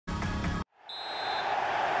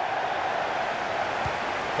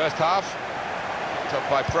First half, top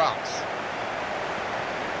by France.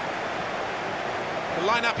 The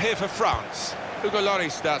lineup here for France. Hugo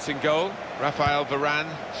Lloris starts in goal. Raphael Varane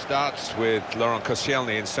starts with Laurent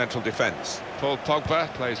Koscielny in central defence. Paul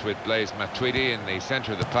Pogba plays with Blaise Matuidi in the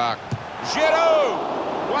centre of the park.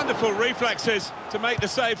 Giroud! Wonderful reflexes to make the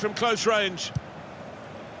save from close range.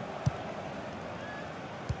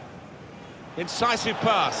 Incisive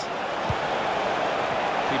pass.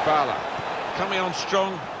 Dybala. Coming on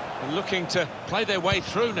strong and looking to play their way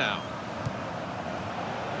through now.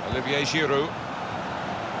 Olivier Giroud.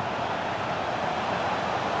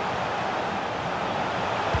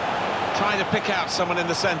 Trying to pick out someone in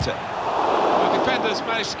the centre. The defenders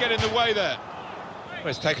managed to get in the way there. Well,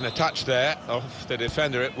 it's taken a touch there off the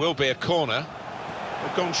defender. It will be a corner.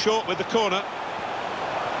 They've gone short with the corner.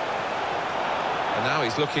 And now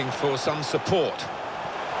he's looking for some support.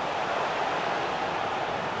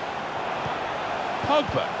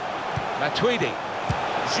 Pogba. Matuidi.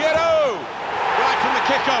 Giroud! Right from the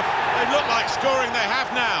kickoff. They look like scoring. They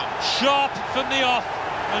have now. Sharp from the off.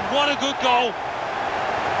 And what a good goal.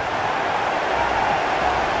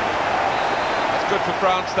 That's good for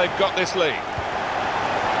France. They've got this lead.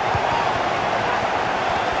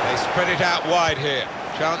 They spread it out wide here.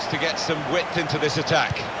 Chance to get some width into this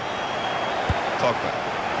attack. Pogba.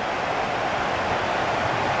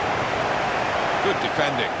 Good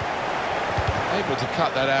defending. Able to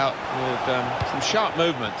cut that out with some sharp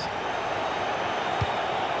movement.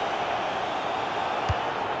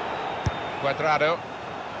 Cuadrado.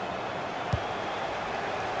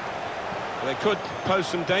 They could pose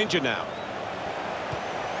some danger now.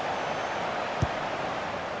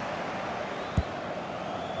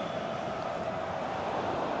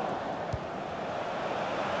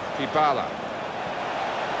 Dybala.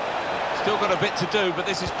 Still got a bit to do, but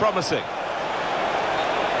this is promising.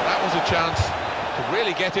 That was a chance to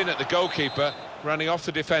really get in at the goalkeeper, running off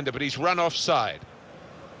the defender, but he's run offside.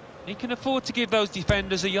 He can afford to give those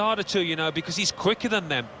defenders a yard or two, you know, because he's quicker than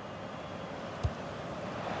them.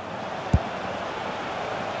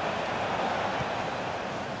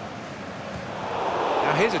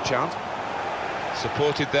 Now here's a chance.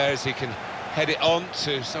 Supported there as he can head it on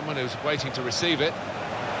to someone who's waiting to receive it.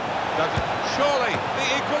 Surely, the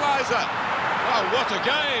equaliser. Oh, what a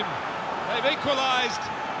game. They've equalised.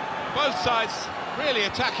 Both sides really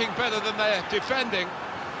attacking better than they're defending.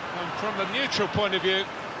 And from the neutral point of view,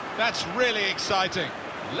 that's really exciting.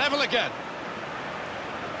 Level again.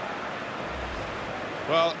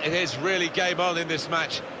 Well, it is really game on in this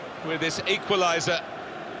match with this equaliser.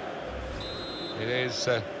 It is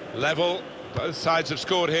level. Both sides have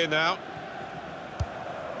scored here now.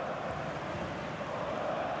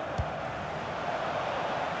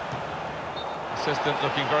 Assistant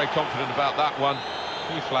looking very confident about that one.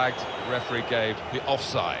 He flagged, the referee gave the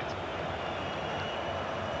offside.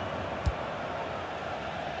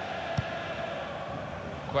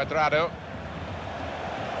 Cuadrado.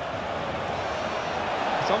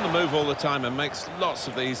 He's on the move all the time and makes lots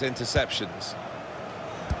of these interceptions.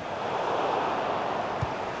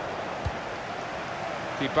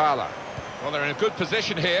 Dybala. Well, they're in a good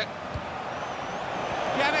position here.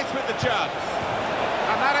 Pjanic with the chance.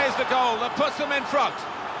 And that is the goal that puts them in front.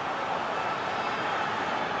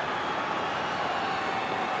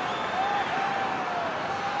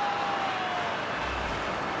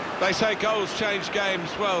 They say goals change games.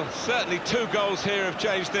 Well, certainly 2 goals here have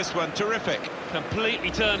changed this one. Terrific.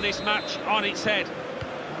 Completely turned this match on its head.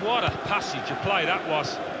 What a passage of play that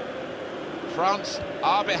was. France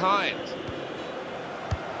are behind.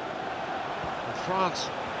 And France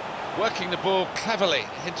working the ball cleverly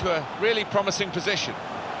into a really promising position.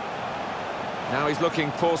 Now he's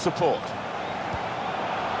looking for support.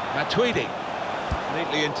 Matuidi.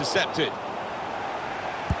 Neatly intercepted.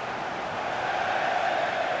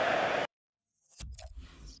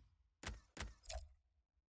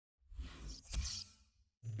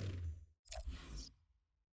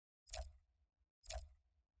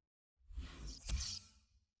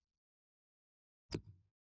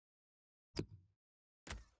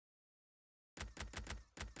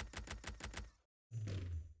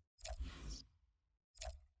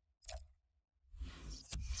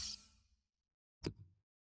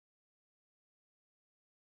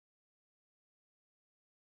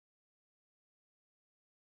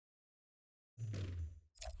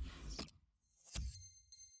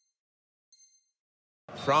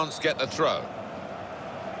 France get the throw.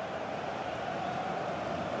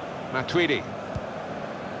 Matuidi.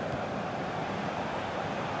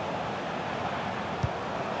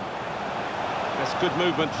 That's good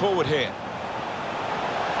movement forward here.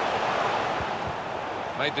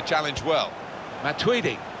 Made the challenge well.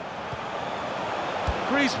 Matuidi.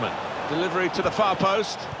 Griezmann. Delivery to the far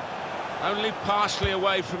post. Only partially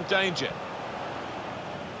away from danger.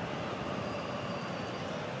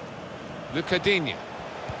 Lucadinha.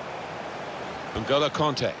 N'Golo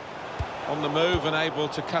Conte. On the move and able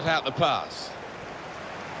to cut out the pass.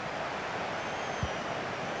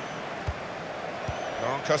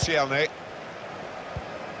 Laurent Koscielny.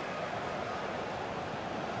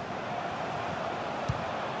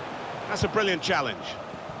 That's a brilliant challenge.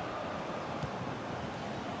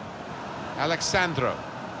 Alexandro.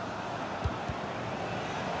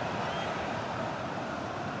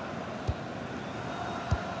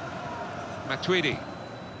 Matuidi.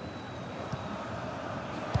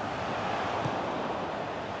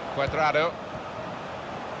 Cuadrado.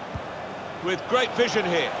 With great vision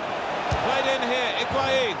here. Played in here,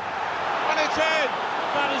 Higuain. And it's in!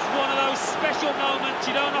 That is one of those special moments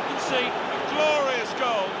you don't often see. A glorious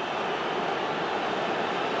goal.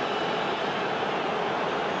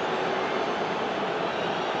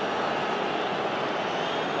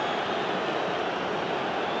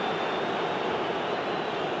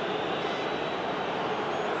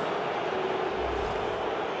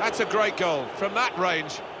 That's a great goal. From that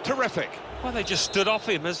range, terrific. Well, they just stood off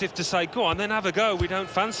him as if to say, go on, then have a go. We don't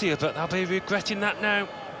fancy you, but they'll be regretting that now.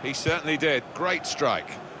 He certainly did. Great strike.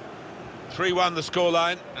 3-1 the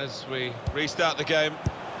scoreline as we restart the game.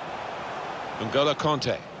 N'Golo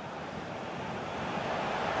Conte.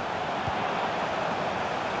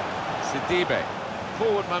 Sidibe.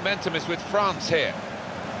 Forward momentum is with France here.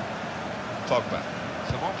 Pogba.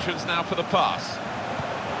 Some options now for the pass.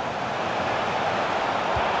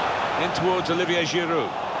 In towards Olivier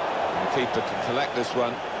Giroud. The keeper can collect this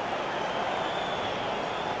one.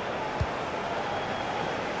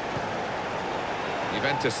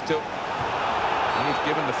 Juventus still... He's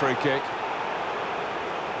given the free kick.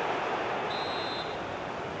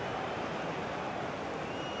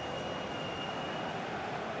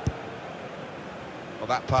 Well,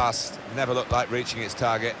 that pass never looked like reaching its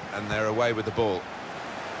target, and they're away with the ball.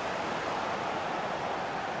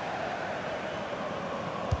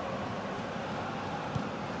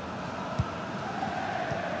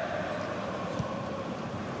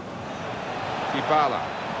 Dybala.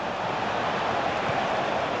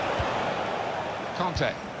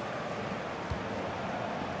 Conte.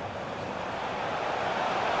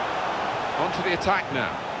 On to the attack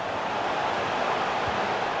now.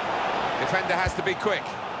 Defender has to be quick.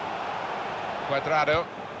 Cuadrado.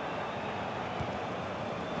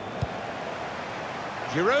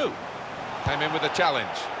 Giroud. Came in with a challenge.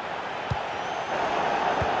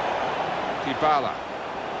 Dybala.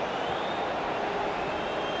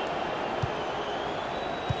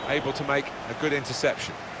 Able to make a good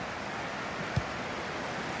interception.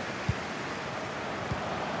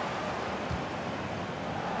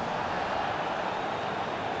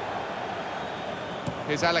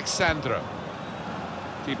 Here's Alexandro.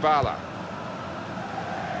 Dybala.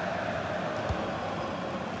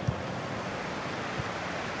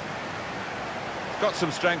 Got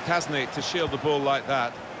some strength, hasn't he, to shield the ball like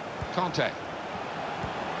that. Conte.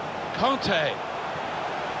 Conte.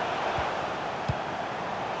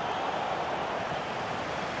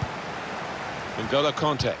 N'Golo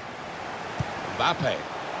Conte. Mbappe.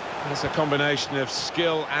 That's a combination of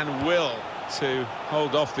skill and will to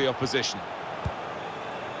hold off the opposition.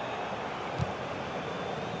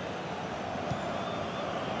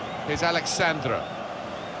 Here's Alexandro.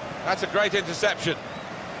 That's a great interception.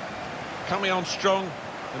 Coming on strong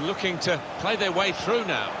and looking to play their way through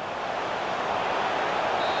now.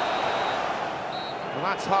 Well,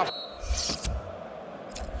 that's half.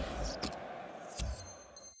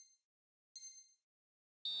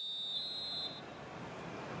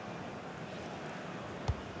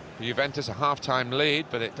 Juventus a half-time lead,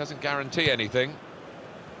 but it doesn't guarantee anything.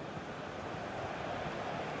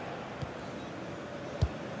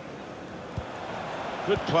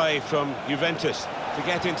 Good play from Juventus to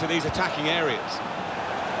get into these attacking areas.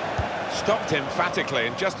 Stopped emphatically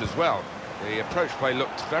and just as well. The approach play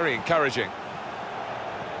looked very encouraging.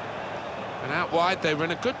 And out wide, they were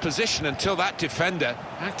in a good position until that defender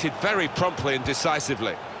acted very promptly and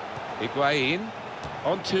decisively. Higuain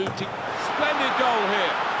onto... Splendid goal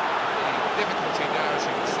here. The difficulty now, as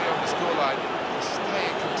you can see on the scoreline, to stay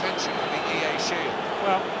in contention for the EA Shield.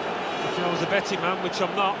 Well, if I was a betting man, which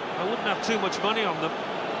I'm not, I wouldn't have too much money on them.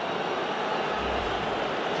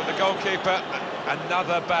 For the goalkeeper,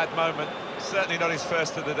 another bad moment. Certainly not his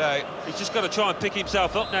first of the day. He's just got to try and pick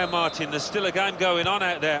himself up now, Martin. There's still a game going on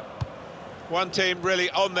out there. One team really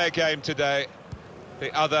on their game today,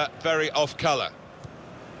 the other very off colour.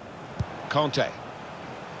 Conte.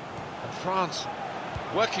 And France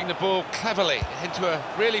working the ball cleverly into a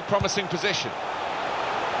really promising position.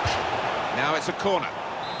 Now it's a corner.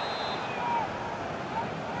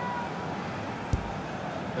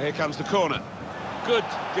 Here comes the corner. Good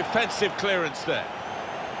defensive clearance there.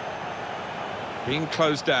 Being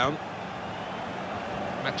closed down.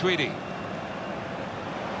 Matuidi.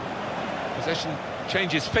 Possession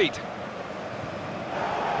changes feet.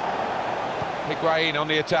 Higuain on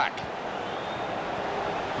the attack.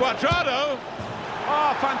 Cuadrado.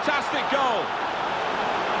 Oh, fantastic goal.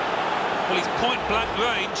 Well, he's point-blank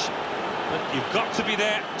range, but you've got to be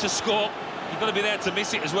there to score. You've got to be there to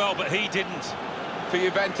miss it as well, but he didn't. For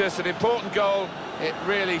Juventus, an important goal. It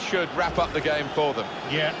really should wrap up the game for them.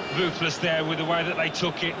 Yeah, ruthless there with the way that they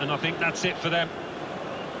took it, and I think that's it for them.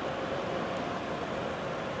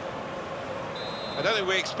 I don't think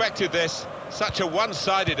we expected this. Such a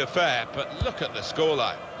one-sided affair, but look at the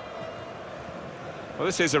scoreline. Well,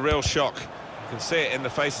 this is a real shock. You can see it in the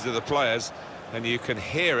faces of the players, and you can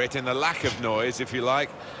hear it in the lack of noise, if you like,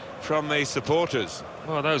 from the supporters.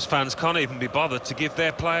 Well, those fans can't even be bothered to give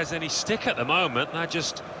their players any stick at the moment. They're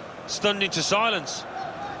just stunned into silence.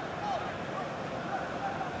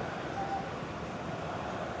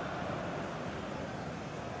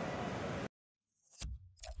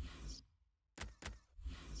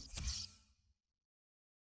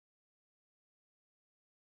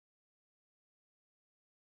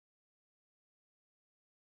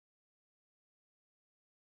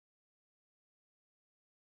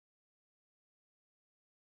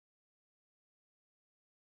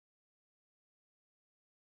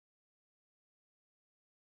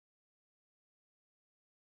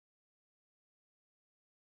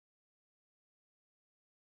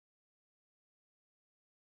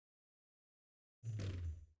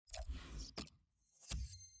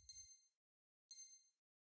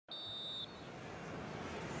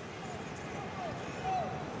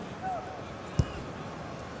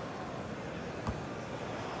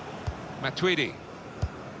 Matuidi.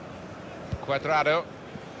 Cuadrado.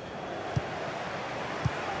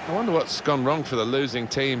 I wonder what's gone wrong for the losing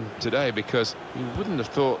team today, because you wouldn't have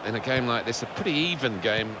thought in a game like this, a pretty even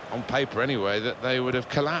game on paper anyway, that they would have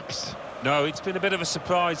collapsed. No, it's been a bit of a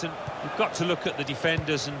surprise, and you've got to look at the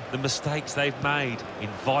defenders and the mistakes they've made in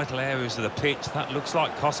vital areas of the pitch. That looks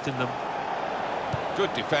like costing them.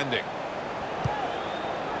 Good defending.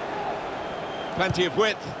 Plenty of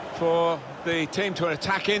width for the team to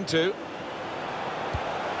attack into.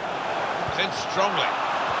 It's in strongly.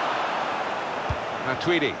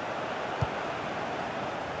 Matuidi.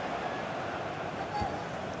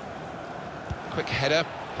 Quick header,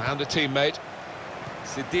 found a teammate.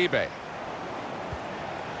 Sidibe.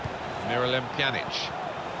 Miralem Pjanic.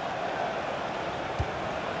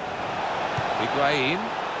 Higuain.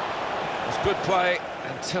 It was good play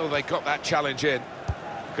until they got that challenge in.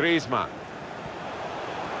 Griezmann.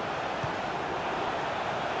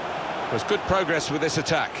 There's good progress with this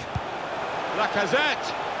attack.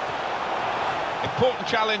 Lacazette. Important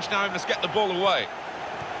challenge now, he must get the ball away.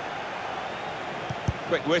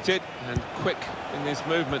 Quick-witted and quick in his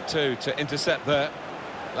movement too to intercept there.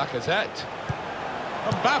 Lacazette.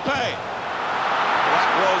 Mbappe. That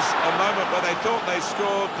was a moment where they thought they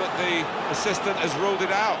scored, but the assistant has ruled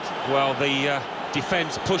it out. Well, the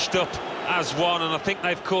defence pushed up as one, and I think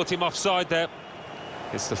they've caught him offside there.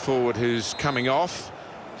 It's the forward who's coming off.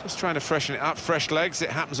 Just trying to freshen it up, fresh legs. It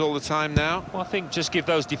happens all the time now. Well, I think just give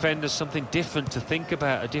those defenders something different to think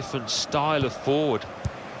about, a different style of forward.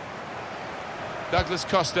 Douglas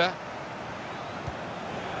Costa.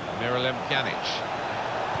 Miralem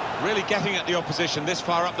Pjanic. Really getting at the opposition this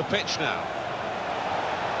far up the pitch now.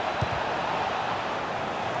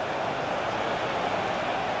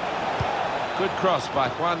 Good cross by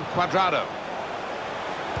Juan Cuadrado.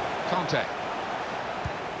 Conte.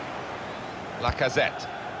 Lacazette.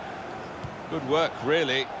 Good work,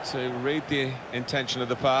 really, to read the intention of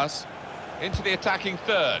the pass. Into the attacking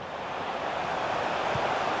third.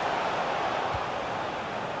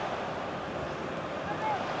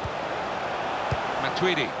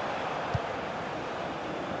 Matuidi.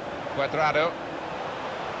 Cuadrado.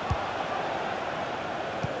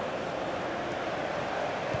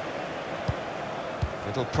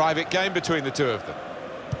 Little private game between the two of them.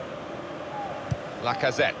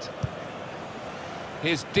 Lacazette.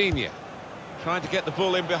 Here's Digne. Trying to get the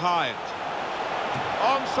ball in behind.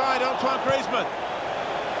 Onside, Antoine Griezmann.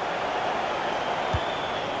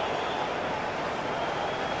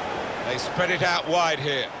 They spread it out wide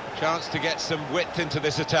here. Chance to get some width into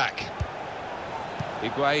this attack.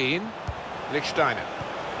 Higuain. Lichtsteiner.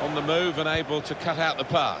 On the move and able to cut out the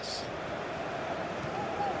pass.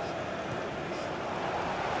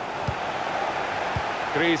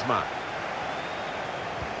 Griezmann.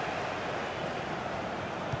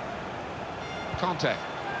 Conte.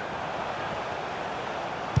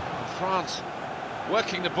 And France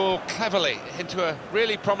working the ball cleverly into a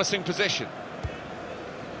really promising position.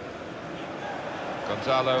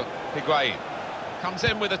 Gonzalo Higuain comes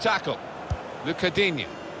in with a tackle. Lucadinho.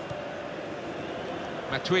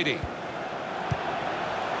 Matuidi.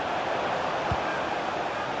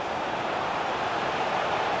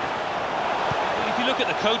 If you look at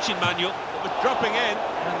the coaching manual, It was dropping in,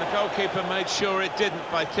 and the goalkeeper made sure it didn't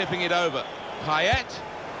by tipping it over. Payet.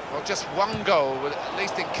 Well, just one goal would at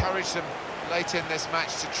least encourage them late in this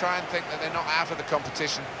match to try and think that they're not out of the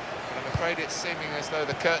competition. But I'm afraid it's seeming as though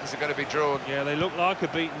the curtains are going to be drawn. yeah, they look like a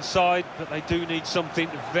beaten side, but they do need something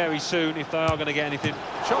very soon if they are going to get anything.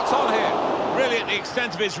 Shots on here. Really at the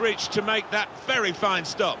extent of his reach to make that very fine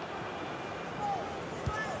stop.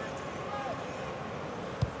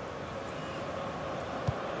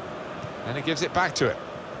 And he gives it back to him.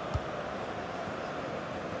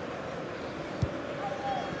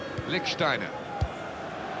 Lichtsteiner.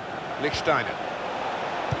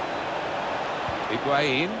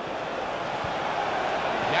 Higuain.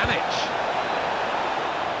 Pjanic.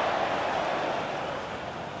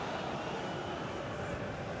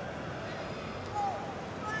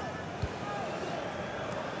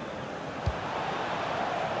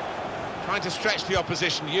 Trying to stretch the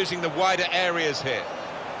opposition, using the wider areas here.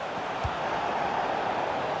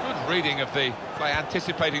 Good reading of the play,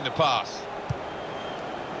 anticipating the pass.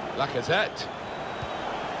 Lacazette.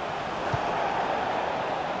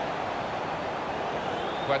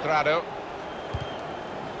 Cuadrado.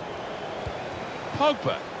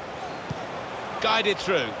 Pogba. Guided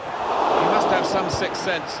through. He must have some sixth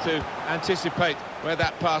sense to anticipate where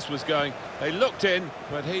that pass was going. They looked in,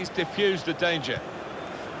 but he's diffused the danger.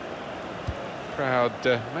 Crowd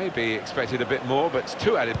maybe expected a bit more, but it's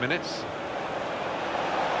 2 added minutes.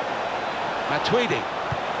 Matuidi.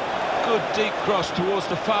 Good deep cross towards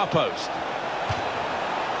the far post.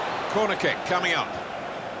 Corner kick coming up.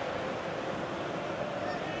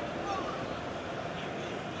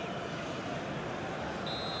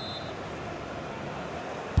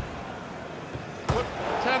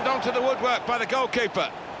 Turned onto the woodwork by the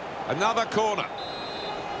goalkeeper. Another corner.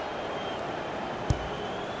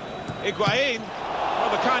 Higuain, well,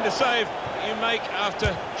 the kind of save that you make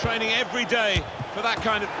after training every day for that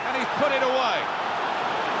kind of... And he's put it away.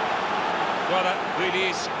 Well, that really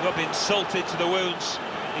is rubbing salt into the wounds.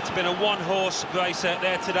 It's been a one-horse race out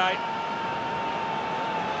there today.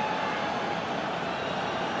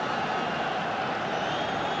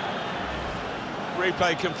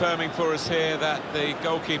 Replay confirming for us here that the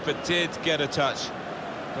goalkeeper did get a touch,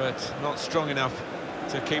 but not strong enough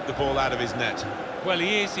to keep the ball out of his net. Well,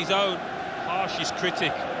 he is his own harshest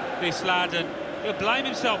critic, this lad, and he'll blame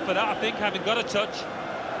himself for that, I think, having got a touch.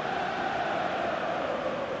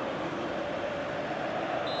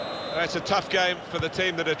 It's a tough game for the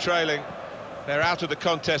team that are trailing. They're out of the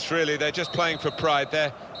contest, really. They're just playing for pride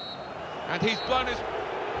there. And he's blown his...